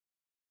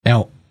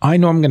Now, I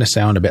know I'm going to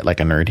sound a bit like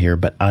a nerd here,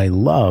 but I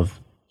love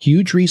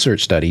huge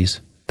research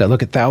studies that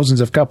look at thousands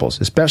of couples,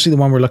 especially the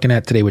one we're looking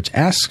at today, which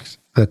asks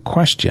the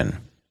question,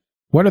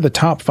 what are the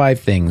top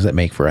 5 things that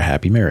make for a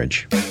happy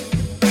marriage?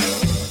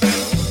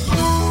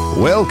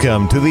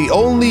 Welcome to the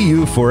Only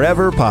You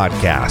Forever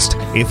podcast.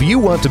 If you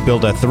want to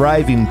build a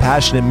thriving,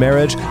 passionate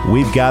marriage,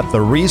 we've got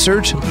the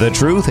research, the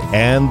truth,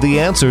 and the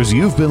answers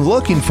you've been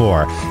looking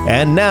for.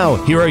 And now,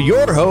 here are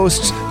your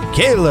hosts,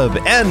 Caleb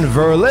and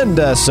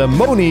Verlinda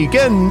Simone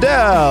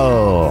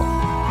Gendel.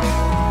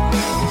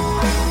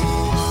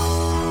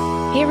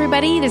 Hey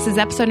everybody, this is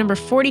episode number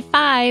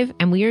 45,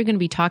 and we are going to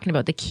be talking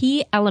about the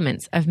key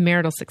elements of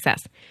marital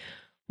success.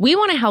 We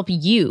want to help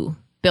you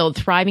build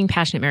thriving,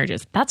 passionate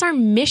marriages. That's our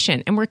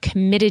mission, and we're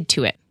committed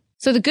to it.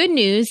 So the good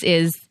news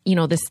is,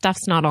 this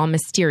stuff's not all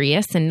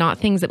mysterious and not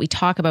things that we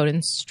talk about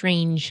in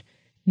strange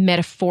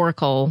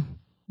metaphorical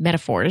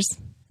metaphors.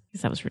 I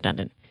guess that was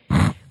redundant.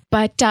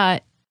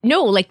 But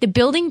no, like the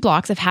building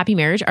blocks of happy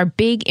marriage are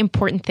big,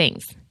 important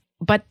things,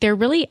 but they're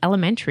really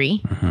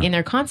elementary in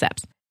their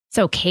concepts.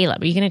 So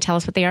Caleb, are you going to tell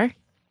us what they are?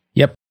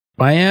 Yep,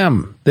 I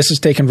am. This is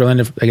taken,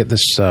 Verlinda, I get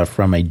this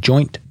from a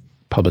joint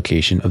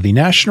publication of the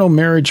National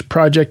Marriage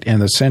Project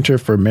and the Center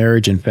for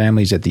Marriage and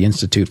Families at the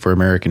Institute for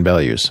American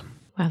Values.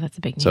 Wow, that's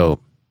a big name. So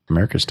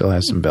America still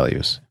has some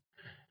values.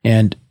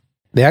 And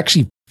they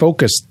actually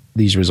focus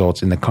these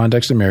results in the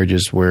context of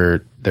marriages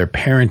where they're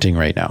parenting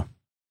right now.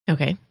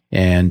 Okay.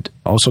 And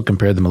also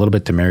compare them a little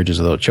bit to marriages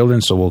without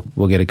children. So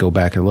we'll get to go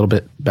back a little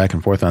bit back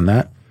and forth on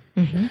that.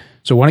 Mm-hmm.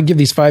 So I want to give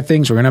these 5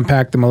 things. We're going to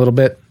unpack them a little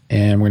bit,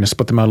 and we're going to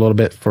split them out a little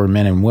bit for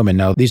men and women.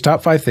 Now, these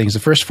top 5 things, the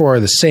first 4 are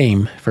the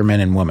same for men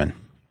and women.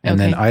 And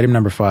then item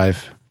number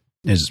 5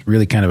 is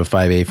really kind of a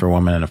 5A for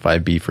women and a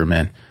 5B for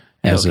men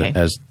as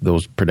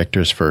those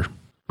predictors for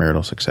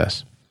marital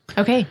success.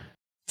 Okay.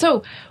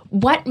 So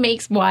what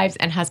makes wives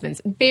and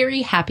husbands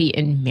very happy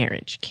in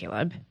marriage,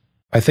 Caleb?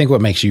 I think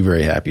what makes you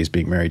very happy is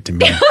being married to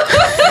me.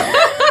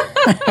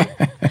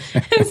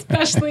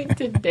 Especially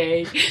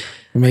today.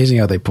 Amazing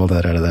how they pulled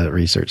that out of that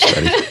research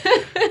study.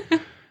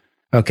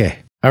 Okay.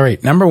 All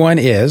right. Number 1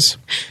 is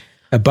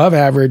above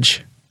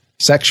average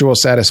sexual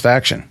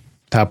satisfaction.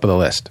 Top of the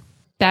list.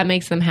 That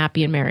makes them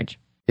happy in marriage.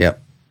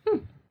 Yep.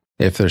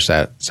 If their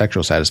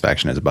sexual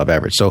satisfaction is above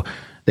average. So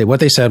what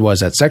they said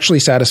was that sexually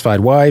satisfied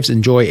wives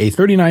enjoy a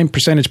 39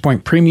 percentage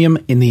point premium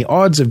in the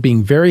odds of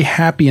being very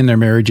happy in their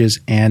marriages,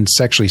 and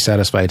sexually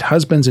satisfied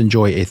husbands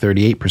enjoy a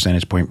 38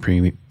 percentage point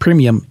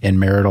premium in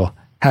marital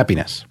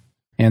happiness.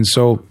 And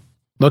so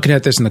looking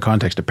at this in the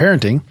context of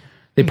parenting,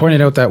 they pointed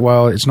out that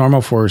while it's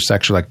normal for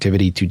sexual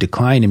activity to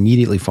decline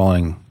immediately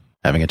following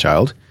having a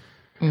child,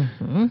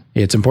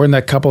 it's important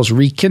that couples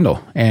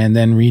rekindle and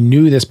then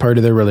renew this part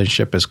of their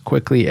relationship as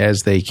quickly as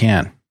they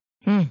can.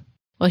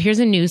 Well, here's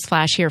a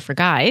newsflash here for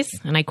guys,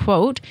 and I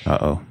quote,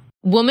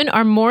 "Women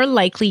are more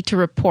likely to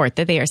report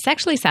that they are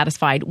sexually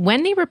satisfied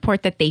when they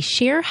report that they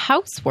share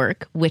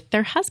housework with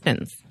their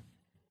husbands."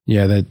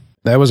 Yeah,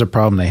 that was a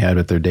problem they had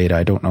with their data.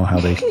 I don't know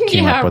how they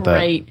came up with that.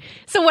 Right.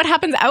 So what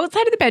happens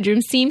outside of the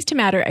bedroom seems to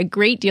matter a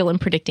great deal in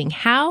predicting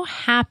how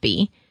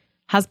happy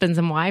husbands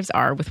and wives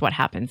are with what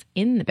happens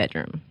in the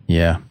bedroom.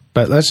 Yeah,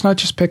 but let's not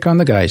just pick on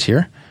the guys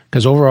here,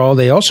 because overall,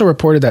 they also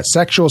reported that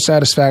sexual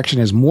satisfaction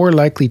is more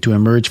likely to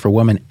emerge for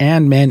women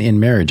and men in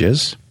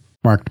marriages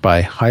marked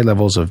by high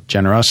levels of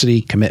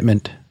generosity,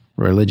 commitment,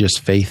 religious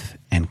faith,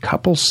 and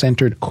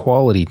couple-centered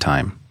quality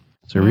time.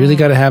 So really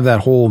got to have that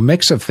whole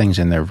mix of things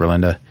in there,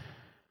 Verlinda.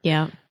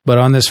 Yeah. But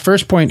on this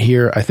first point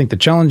here, I think the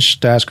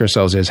challenge to ask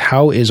ourselves is,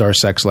 how is our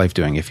sex life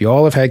doing? If you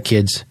all have had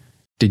kids,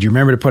 did you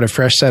remember to put a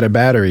fresh set of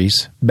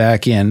batteries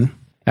back in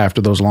after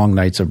those long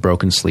nights of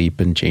broken sleep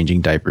and changing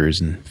diapers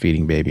and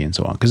feeding baby and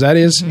so on? Because that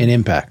is an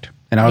impact.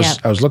 And I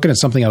was looking at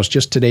something else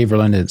just today,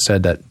 Verlinda, that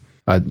said that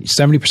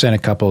 70%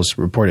 of couples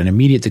report an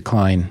immediate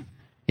decline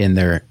in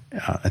their,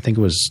 I think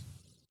it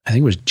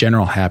was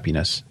general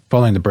happiness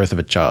following the birth of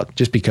a child,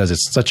 just because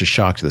it's such a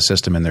shock to the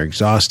system and they're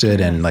exhausted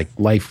and like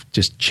life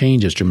just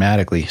changes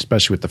dramatically,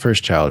 especially with the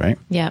first child, right?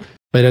 Yeah.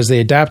 But as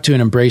they adapt to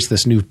and embrace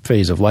this new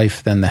phase of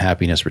life, then the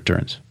happiness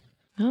returns.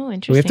 Oh,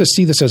 interesting. We have to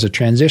see this as a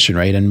transition,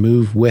 right? And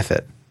move with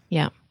it.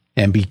 Yeah.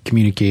 And be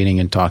communicating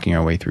and talking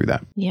our way through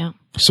that. Yeah.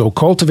 So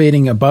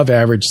cultivating above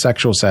average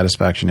sexual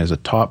satisfaction is a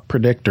top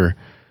predictor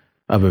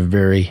of a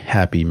very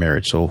happy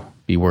marriage. So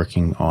be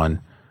working on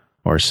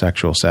our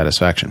sexual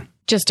satisfaction.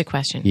 Just a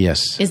question.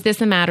 Yes. Is this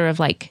a matter of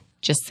like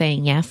just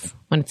saying yes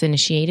when it's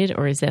initiated,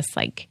 or is this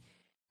like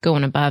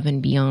going above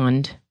and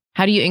beyond?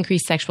 How do you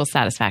increase sexual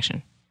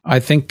satisfaction? I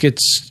think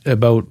it's going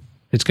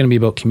to be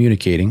about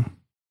communicating,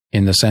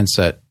 in the sense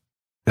that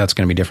that's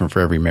going to be different for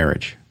every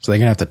marriage. So they're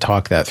going to have to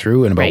talk that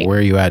through and about where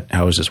are you at,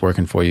 how is this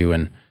working for you,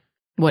 and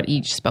what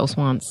each spouse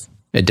wants.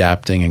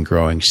 Adapting and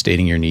growing,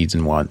 stating your needs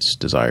and wants,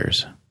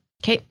 desires.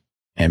 Okay.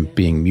 And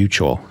being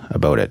mutual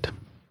about it.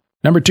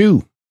 Number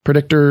 2,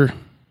 predictor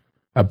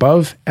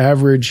above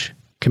average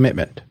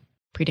commitment.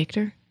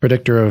 Predictor?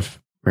 Predictor of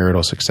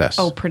marital success.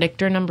 Oh,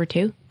 predictor number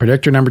 2?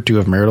 Predictor number 2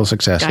 of marital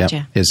success,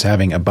 Gotcha. is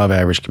having above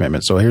average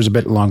commitment. So here's a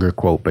bit longer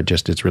quote, but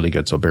just it's really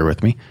good, so bear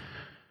with me.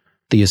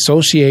 The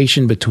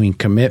association between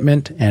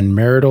commitment and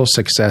marital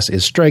success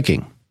is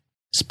striking.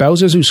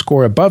 Spouses who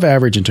score above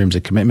average in terms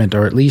of commitment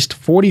are at least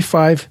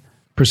 45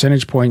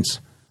 percentage points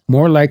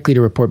more likely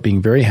to report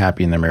being very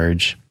happy in their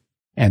marriage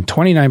and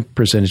 29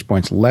 percentage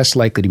points less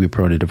likely to be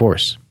prone to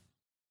divorce.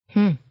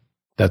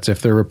 That's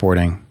if they're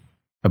reporting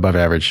above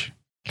average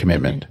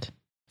commitment.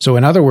 So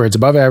in other words,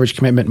 above average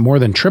commitment more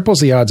than triples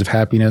the odds of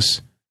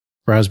happiness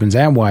for husbands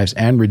and wives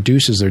and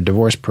reduces their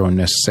divorce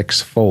proneness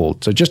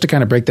sixfold. So just to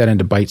kind of break that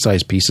into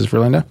bite-sized pieces for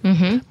Linda,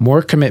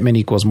 more commitment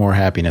equals more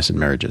happiness in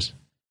marriages.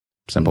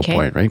 Simple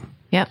point, right?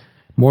 Yep.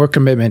 More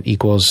commitment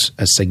equals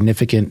a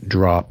significant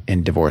drop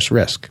in divorce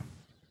risk.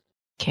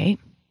 Okay.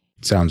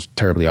 Sounds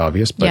terribly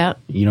obvious, but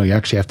you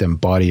actually have to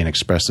embody and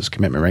express this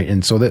commitment, right?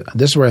 And so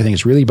this is where I think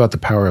it's really about the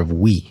power of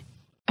we.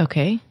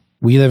 Okay.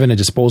 We live in a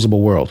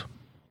disposable world.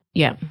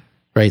 Yeah.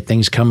 Right?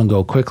 Things come and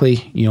go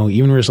quickly.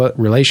 Even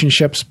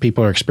relationships,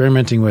 people are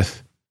experimenting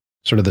with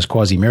sort of this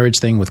quasi-marriage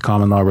thing with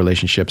common law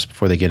relationships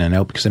before they get in and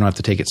out because they don't have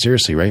to take it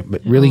seriously, right?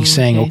 But really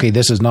saying, okay,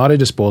 this is not a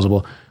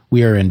disposable.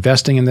 We are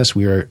investing in this.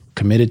 We are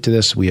committed to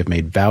this. We have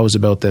made vows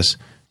about this.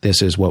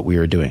 This is what we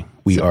are doing.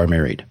 We are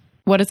married.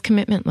 What does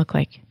commitment look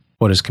like?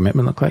 What does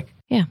commitment look like?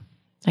 Yeah.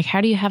 Like,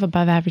 how do you have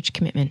above average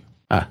commitment?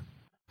 I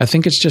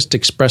think it's just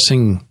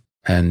expressing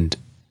and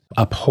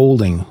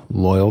upholding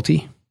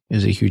loyalty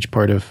is a huge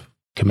part of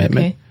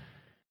commitment. Okay.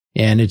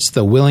 And it's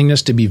the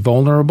willingness to be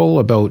vulnerable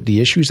about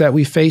the issues that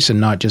we face and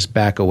not just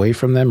back away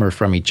from them or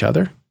from each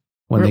other.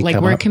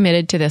 We're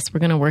committed to this. We're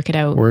going to work it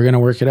out. We're going to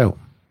work it out.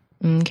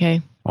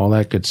 Okay. All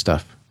that good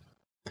stuff.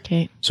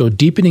 Okay. So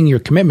deepening your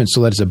commitment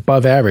so that it's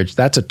above average,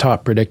 that's a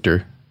top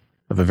predictor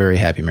of a very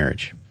happy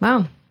marriage.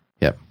 Wow.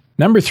 Yep.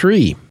 Number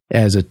 3,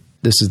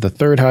 this is the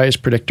third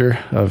highest predictor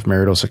of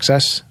marital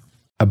success,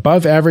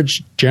 above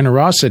average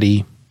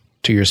generosity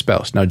to your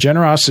spouse. Now,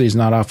 generosity is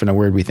not often a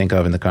word we think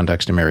of in the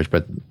context of marriage,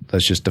 but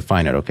let's just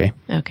define it, okay?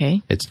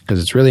 Okay. It's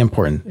because it's really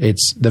important.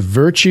 It's the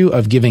virtue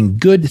of giving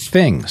good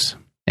things,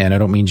 and I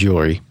don't mean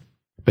jewelry,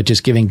 but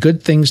just giving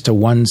good things to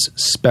one's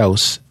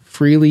spouse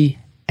freely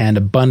and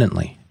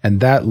abundantly. And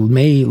that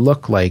may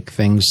look like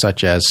things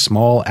such as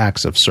small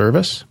acts of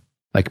service,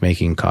 like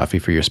making coffee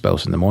for your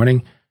spouse in the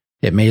morning.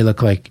 It may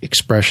look like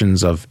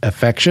expressions of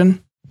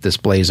affection,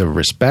 displays of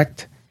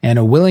respect, and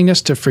a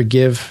willingness to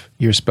forgive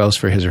your spouse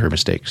for his or her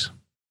mistakes.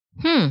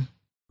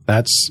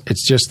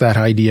 It's just that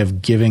idea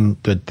of giving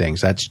good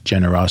things. That's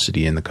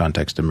generosity in the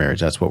context of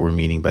marriage. That's what we're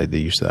meaning by the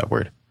use of that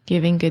word.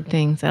 Giving good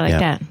things. I like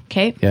that.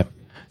 Okay. Yep.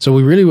 So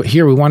we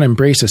want to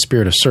embrace a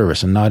spirit of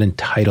service and not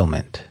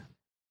entitlement.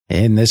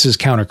 And this is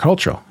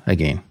countercultural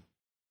again.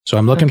 So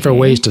I'm looking for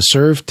ways to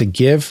serve, to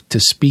give, to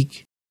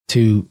speak,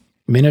 to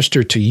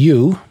minister to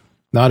you,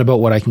 not about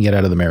what I can get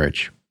out of the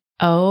marriage.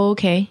 Oh,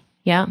 okay.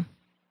 Yeah.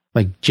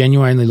 Like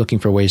genuinely looking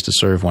for ways to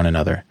serve one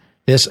another.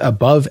 This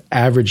above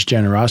average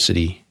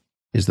generosity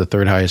is the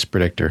third highest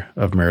predictor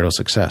of marital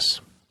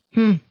success.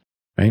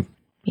 Right?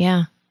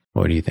 Yeah.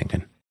 What are you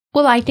thinking?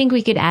 Well, I think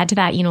we could add to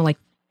that, like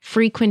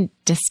frequent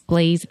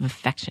displays of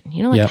affection,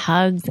 like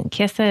hugs and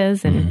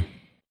kisses and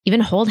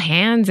even hold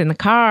hands in the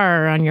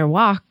car or on your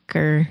walk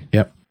or.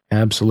 Yep.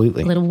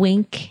 Absolutely. A little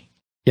wink.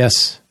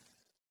 Yes.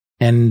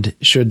 And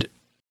should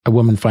a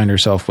woman find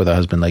herself with a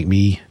husband like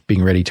me,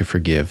 being ready to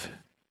forgive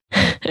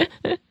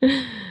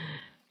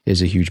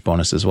is a huge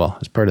bonus as well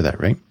as part of that,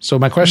 right? So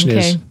my question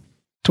is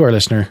to our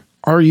listener,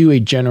 are you a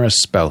generous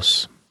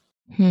spouse?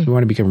 We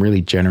want to become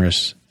really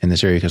generous in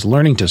this area because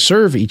learning to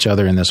serve each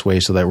other in this way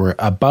so that we're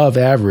above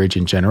average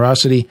in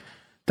generosity,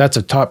 that's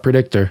a top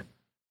predictor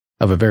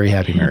of a very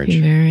happy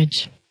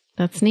marriage.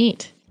 That's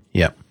neat.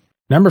 Yep.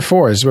 Number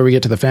 4 is where we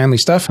get to the family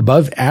stuff.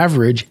 Above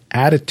average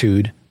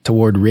attitude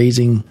toward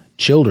raising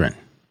children.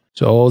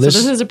 So this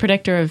is a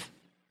predictor of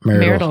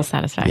marital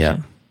satisfaction. Yeah.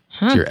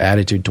 It's your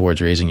attitude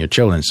towards raising your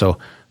children. So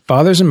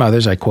fathers and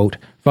mothers, I quote,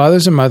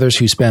 fathers and mothers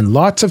who spend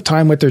lots of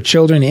time with their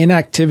children in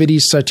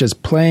activities such as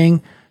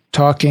playing,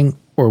 talking,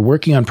 or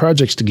working on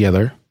projects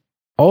together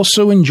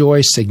also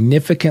enjoy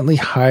significantly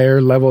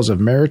higher levels of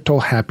marital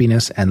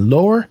happiness and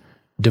lower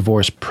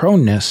divorce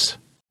proneness,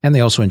 and they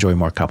also enjoy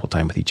more couple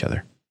time with each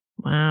other.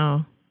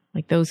 Wow.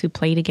 Like those who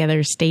play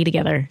together, stay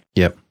together.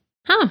 Yep.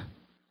 Huh.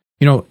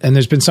 And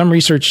there's been some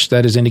research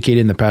that has indicated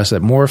in the past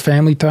that more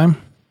family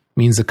time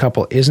means the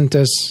couple isn't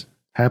as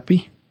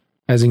happy,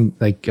 as in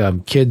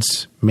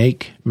kids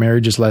make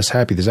marriages less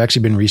happy. There's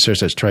actually been research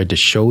that's tried to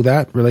show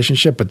that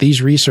relationship, but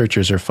these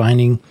researchers are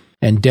finding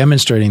and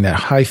demonstrating that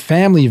high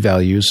family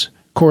values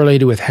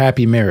correlated with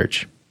happy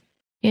marriage.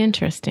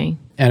 Interesting.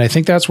 And I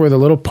think that's where the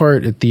little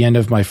part at the end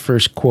of my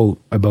first quote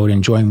about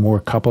enjoying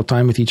more couple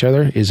time with each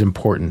other is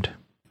important.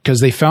 Because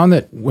they found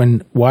that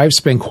when wives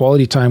spend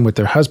quality time with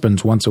their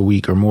husbands once a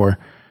week or more,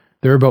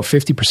 they're about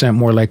 50%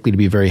 more likely to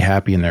be very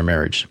happy in their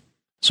marriage.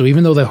 So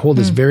even though they hold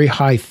this very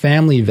high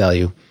family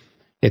value,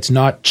 it's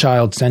not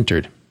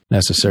child-centered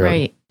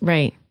necessarily.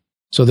 Right.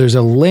 So there's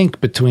a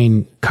link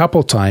between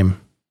couple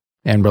time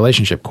and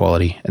relationship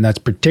quality, and that's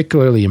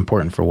particularly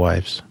important for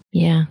wives.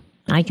 Yeah,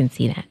 I can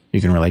see that.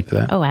 You can relate to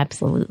that? Oh,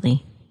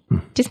 absolutely.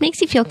 Just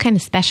makes you feel kind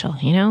of special,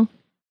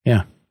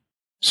 Yeah.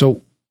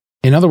 So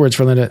In other words,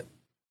 for Linda,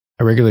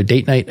 a regular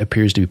date night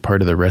appears to be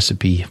part of the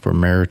recipe for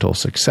marital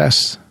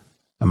success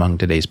among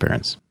today's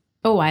parents.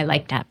 Oh, I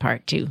like that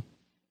part too.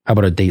 How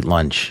about a date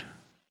lunch?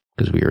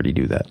 Because we already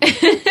do that.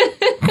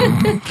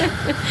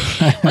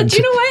 Well, do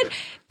you know what?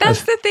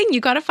 That's the thing.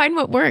 You got to find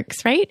what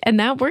works, right? And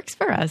that works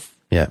for us.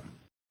 Yeah.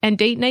 And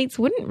date nights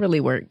wouldn't really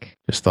work.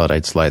 Just thought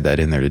I'd slide that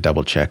in there to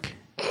double check.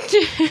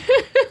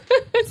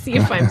 See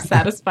if I'm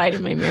satisfied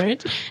in my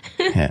marriage.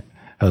 Yeah,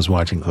 I was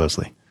watching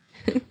closely.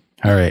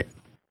 All right.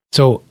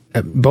 So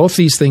both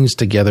these things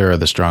together are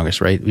the strongest,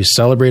 right? We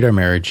celebrate our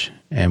marriage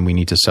and we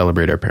need to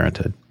celebrate our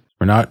parenthood.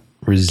 We're not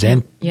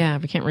resent. Yeah,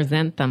 we can't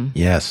resent them.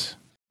 Yes.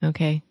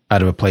 Okay.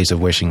 Out of a place of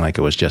wishing like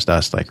it was just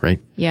us, like, right?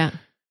 Yeah.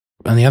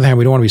 On the other hand,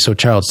 we don't want to be so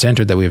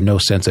child-centered that we have no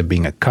sense of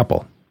being a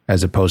couple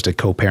as opposed to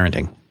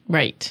co-parenting.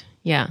 Right.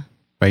 Yeah.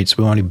 Right? So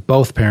we want to be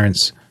both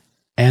parents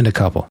and a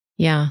couple.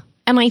 Yeah.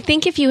 And I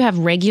think if you have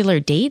regular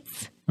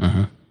dates,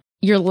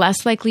 you're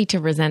less likely to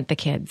resent the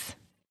kids.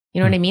 You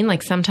know what I mean?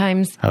 Like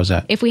sometimes... How's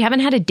that? If we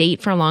haven't had a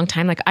date for a long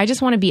time, like I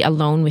just want to be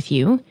alone with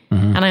you.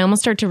 And I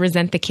almost start to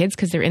resent the kids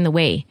because they're in the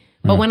way.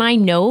 But when I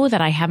know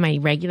that I have my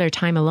regular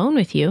time alone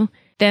with you,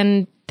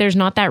 then there's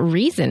not that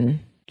reason.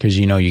 Because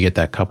you know you get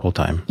that couple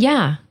time.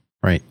 Yeah.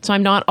 Right. So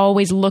I'm not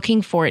always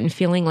looking for it and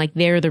feeling like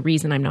they're the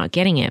reason I'm not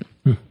getting it.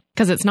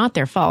 Because it's not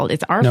their fault.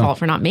 It's our fault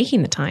for not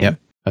making the time. Yep.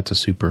 That's a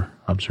super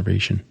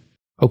observation.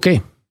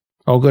 Okay.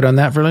 All good on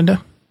that for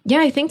Linda?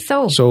 Yeah, I think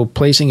so. So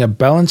placing a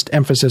balanced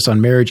emphasis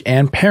on marriage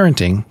and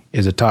parenting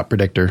is a top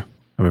predictor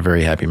of a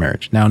very happy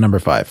marriage. Now, number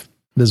 5.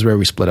 This is where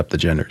we split up the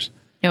genders.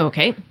 Oh,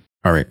 okay.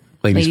 All right.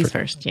 Ladies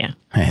first. Yeah.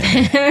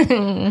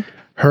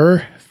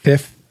 Her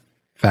 5th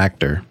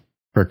factor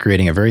for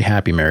creating a very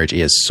happy marriage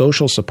is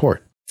social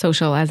support.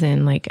 Social as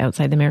in like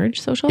outside the marriage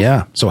social?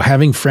 Yeah. So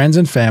having friends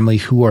and family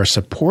who are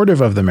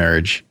supportive of the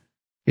marriage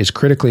is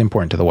critically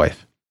important to the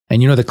wife.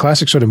 And you know, the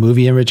classic sort of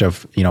movie image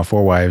of,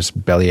 4 wives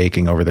belly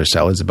aching over their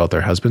salads about their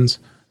husbands,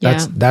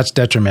 that's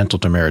detrimental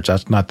to marriage.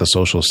 That's not the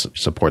social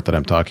support that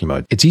I'm talking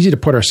about. It's easy to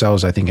put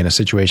ourselves, I think, in a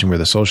situation where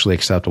the socially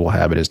acceptable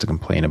habit is to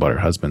complain about our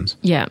husbands.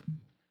 Yeah.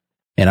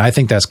 And I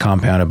think that's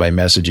compounded by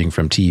messaging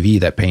from TV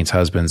that paints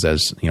husbands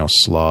as,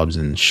 slobs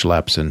and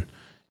schleps. And,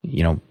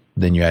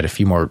 then you add a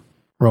few more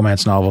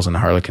romance novels and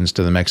harlequins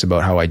to the mix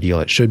about how ideal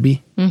it should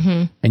be.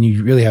 And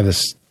you really have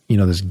this,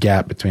 this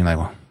gap between like,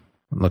 well,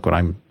 look what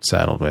I'm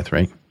saddled with,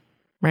 right?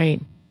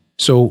 Right.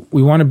 So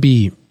we want to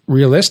be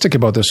realistic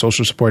about the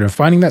social support and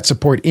finding that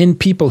support in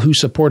people who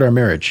support our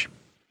marriage.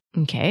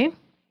 Okay.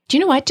 Do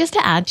you know what? Just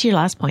to add to your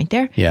last point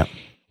there. Yeah.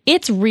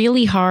 It's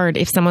really hard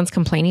if someone's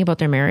complaining about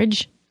their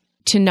marriage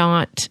to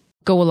not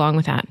go along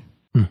with that.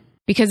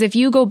 Because if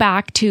you go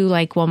back to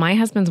like, well, my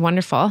husband's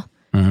wonderful,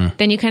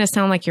 then you kind of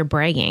sound like you're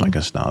bragging. Like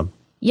a snob.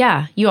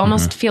 Yeah. You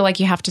almost feel like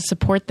you have to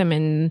support them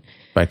in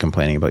by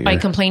complaining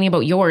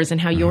about yours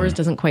and how yours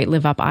doesn't quite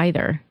live up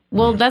either.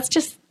 Well, that's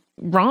just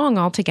wrong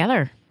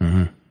altogether.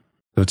 So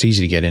it's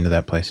easy to get into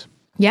that place.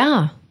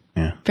 Yeah.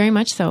 Yeah. Very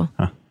much so.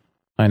 Huh.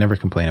 I never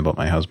complain about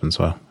my husband,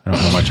 so I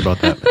don't know much about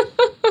that.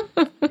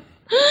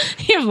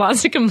 You have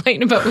lots to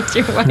complain about with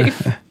your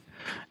wife.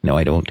 No,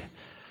 I don't.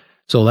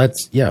 So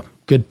that's,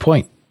 good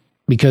point.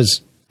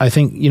 Because I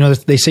think,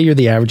 they say you're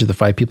the average of the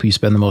 5 people you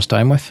spend the most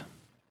time with.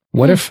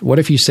 What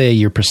if you say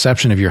your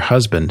perception of your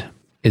husband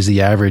is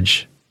the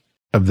average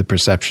of the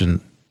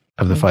perception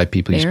of the 5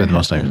 people you spend the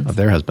most time of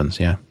their husbands?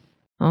 Yeah.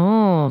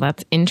 Oh,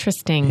 that's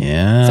interesting.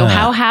 Yeah. So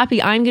how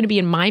happy I'm going to be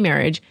in my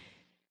marriage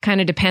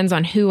kind of depends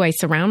on who I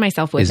surround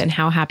myself with and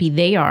how happy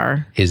they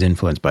are. Is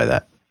influenced by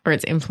that. Or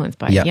it's influenced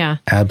by it. Yeah.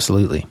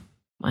 Absolutely.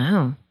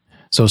 Wow.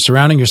 So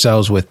surrounding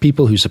yourselves with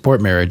people who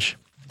support marriage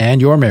and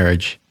your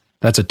marriage,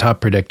 that's a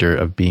top predictor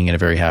of being in a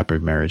very happy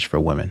marriage for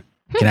women.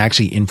 It can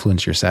actually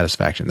influence your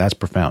satisfaction. That's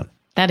profound.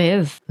 That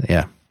is.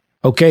 Yeah.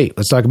 Okay,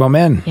 let's talk about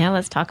men. Yeah,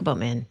 let's talk about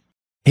men.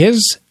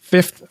 His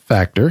 5th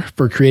factor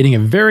for creating a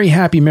very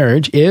happy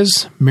marriage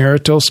is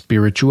marital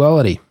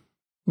spirituality.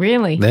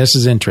 Really? This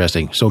is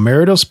interesting. So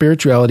marital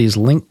spirituality is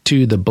linked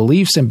to the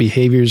beliefs and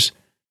behaviors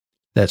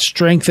that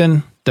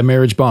strengthen the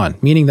marriage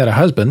bond, meaning that a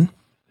husband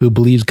who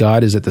believes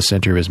God is at the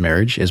center of his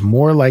marriage is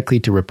more likely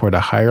to report a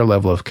higher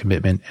level of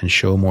commitment and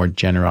show more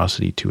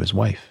generosity to his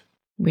wife.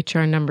 Which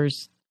are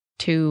numbers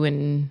 2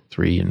 and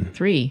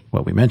 3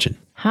 what we mentioned.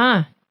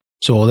 Huh.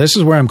 So this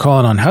is where I'm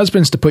calling on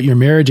husbands to put your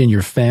marriage and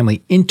your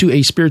family into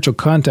a spiritual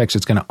context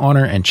that's going to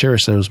honor and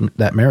cherish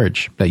that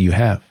marriage that you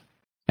have.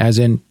 As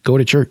in, go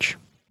to church.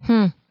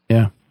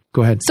 Yeah,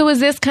 go ahead. So is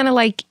this kind of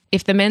like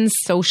if the men's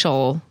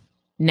social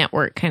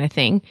network kind of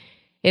thing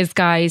is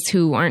guys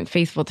who aren't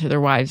faithful to their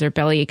wives or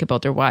bellyache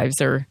about their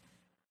wives or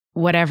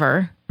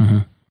whatever,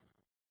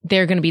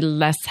 they're going to be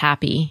less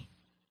happy.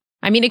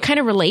 I mean, it kind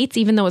of relates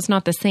even though it's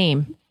not the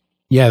same.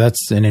 Yeah,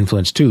 that's an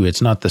influence too.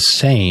 It's not the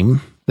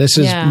same. This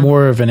is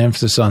more of an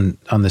emphasis on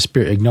the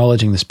spirit,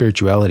 acknowledging the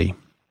spirituality.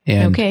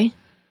 And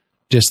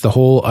just the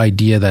whole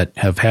idea that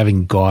of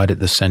having God at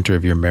the center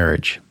of your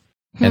marriage.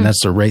 And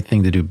that's the right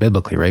thing to do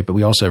biblically, right? But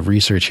we also have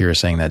research here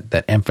saying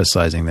that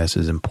emphasizing this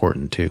is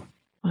important too.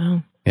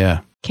 Wow. Yeah.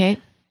 Okay.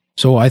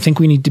 So I think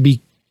we need to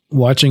be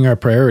watching our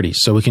priorities.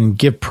 So we can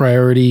give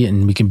priority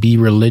and we can be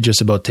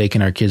religious about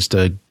taking our kids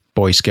to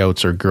Boy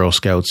Scouts or Girl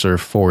Scouts or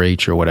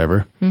 4-H or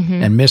whatever,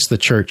 and miss the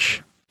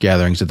church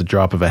gatherings at the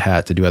drop of a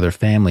hat to do other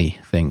family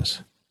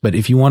things. But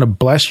if you want to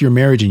bless your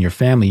marriage and your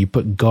family, you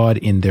put God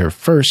in there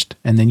first,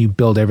 and then you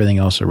build everything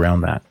else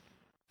around that.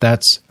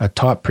 That's a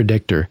top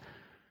predictor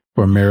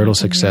for marital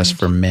success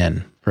for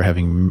men, for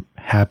having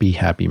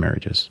happy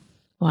marriages.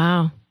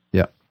 Wow.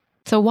 Yeah.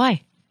 So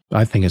why?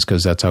 I think it's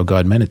because that's how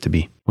God meant it to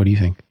be. What do you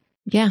think?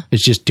 Yeah.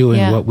 It's just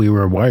doing what we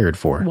were wired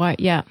for. Why?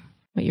 Yeah.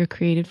 What you're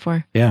created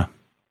for. Yeah.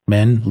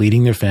 Men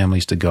leading their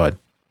families to God.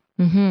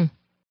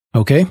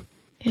 Okay.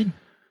 Good.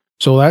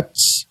 So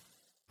that's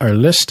our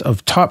list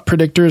of top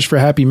predictors for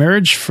happy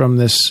marriage from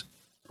this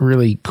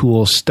really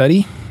cool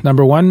study.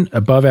 Number 1,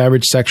 above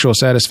average sexual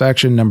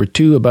satisfaction. Number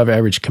 2, above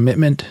average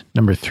commitment.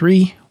 Number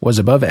 3 was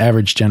above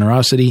average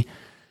generosity.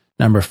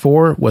 Number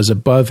 4 was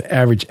above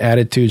average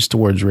attitudes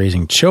towards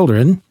raising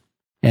children.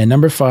 And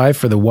number 5,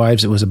 for the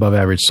wives, it was above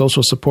average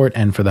social support.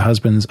 And for the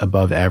husbands,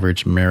 above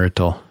average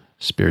marital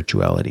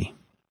spirituality.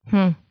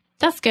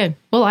 That's good.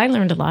 Well, I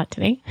learned a lot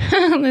today.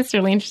 That's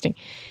really interesting.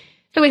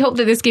 So we hope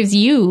that this gives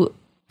you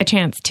a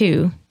chance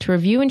to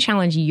review and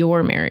challenge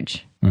your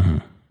marriage.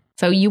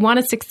 So you want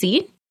to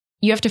succeed,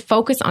 you have to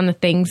focus on the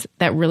things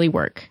that really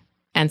work.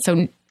 And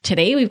so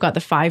today we've got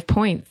the 5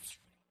 points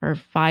or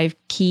 5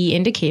 key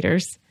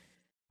indicators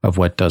of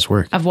what does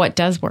work.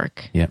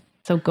 Yeah.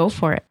 So go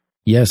for it.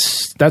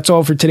 Yes, that's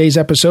all for today's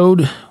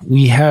episode.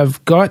 We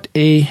have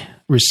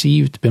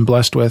been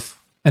blessed with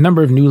a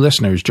number of new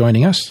listeners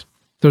joining us.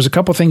 There's a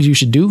couple things you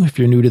should do if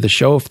you're new to the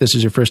show. If this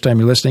is your first time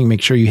you're listening,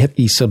 make sure you hit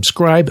the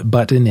subscribe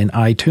button in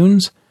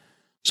iTunes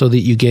so that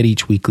you get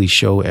each weekly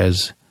show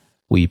as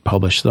we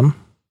publish them.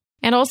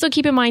 And also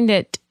keep in mind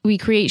that we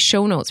create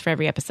show notes for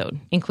every episode,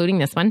 including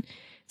this one.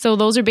 So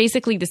those are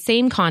basically the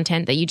same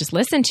content that you just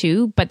listened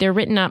to, but they're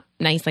written up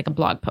nice like a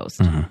blog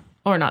post.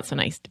 Or not so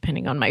nice,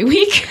 depending on my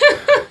week.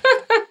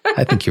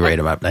 I think you write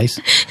them up nice.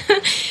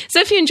 So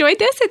if you enjoyed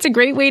this, it's a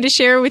great way to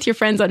share with your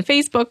friends on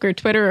Facebook or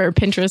Twitter or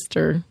Pinterest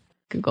or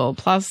Google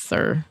Plus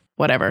or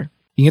whatever.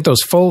 You can get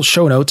those full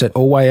show notes at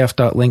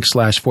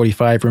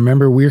oyf.link/45.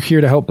 Remember, we're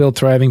here to help build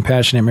thriving,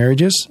 passionate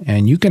marriages,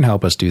 and you can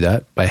help us do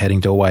that by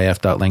heading to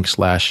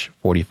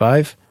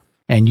oyf.link/45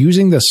 and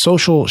using the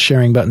social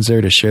sharing buttons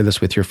there to share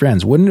this with your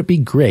friends. Wouldn't it be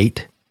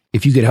great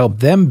if you could help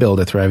them build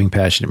a thriving,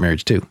 passionate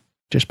marriage too,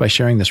 just by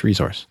sharing this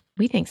resource?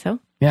 We think so.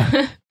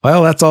 Yeah.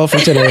 Well, that's all for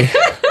today.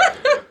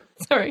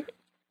 Sorry.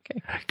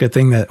 Okay. Good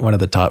thing that one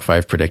of the top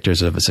 5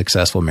 predictors of a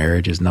successful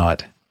marriage is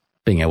not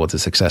being able to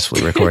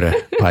successfully record a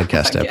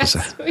podcast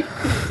episode.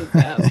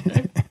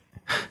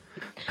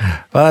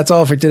 Well, that's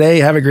all for today.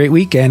 Have a great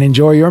week and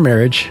enjoy your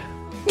marriage.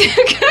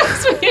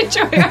 Because we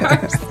enjoy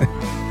ours.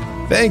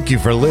 Thank you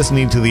for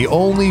listening to the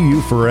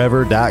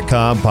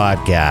onlyyouforever.com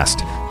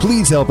podcast.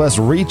 Please help us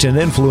reach and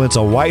influence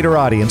a wider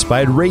audience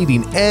by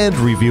rating and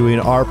reviewing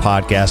our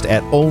podcast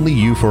at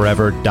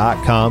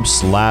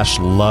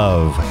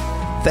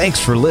onlyyouforever.com/love. Thanks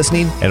for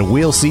listening, and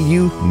we'll see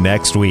you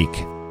next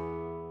week.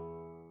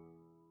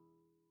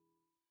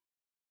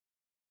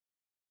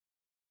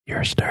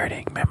 You're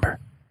starting, remember?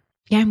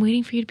 Yeah, I'm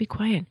waiting for you to be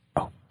quiet.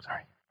 Oh,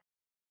 sorry.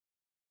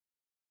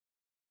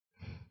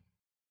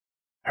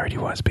 I already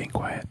was being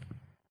quiet.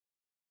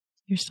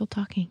 You're still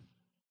talking.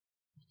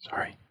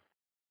 Sorry.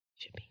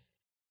 Should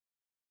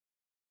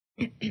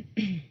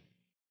be.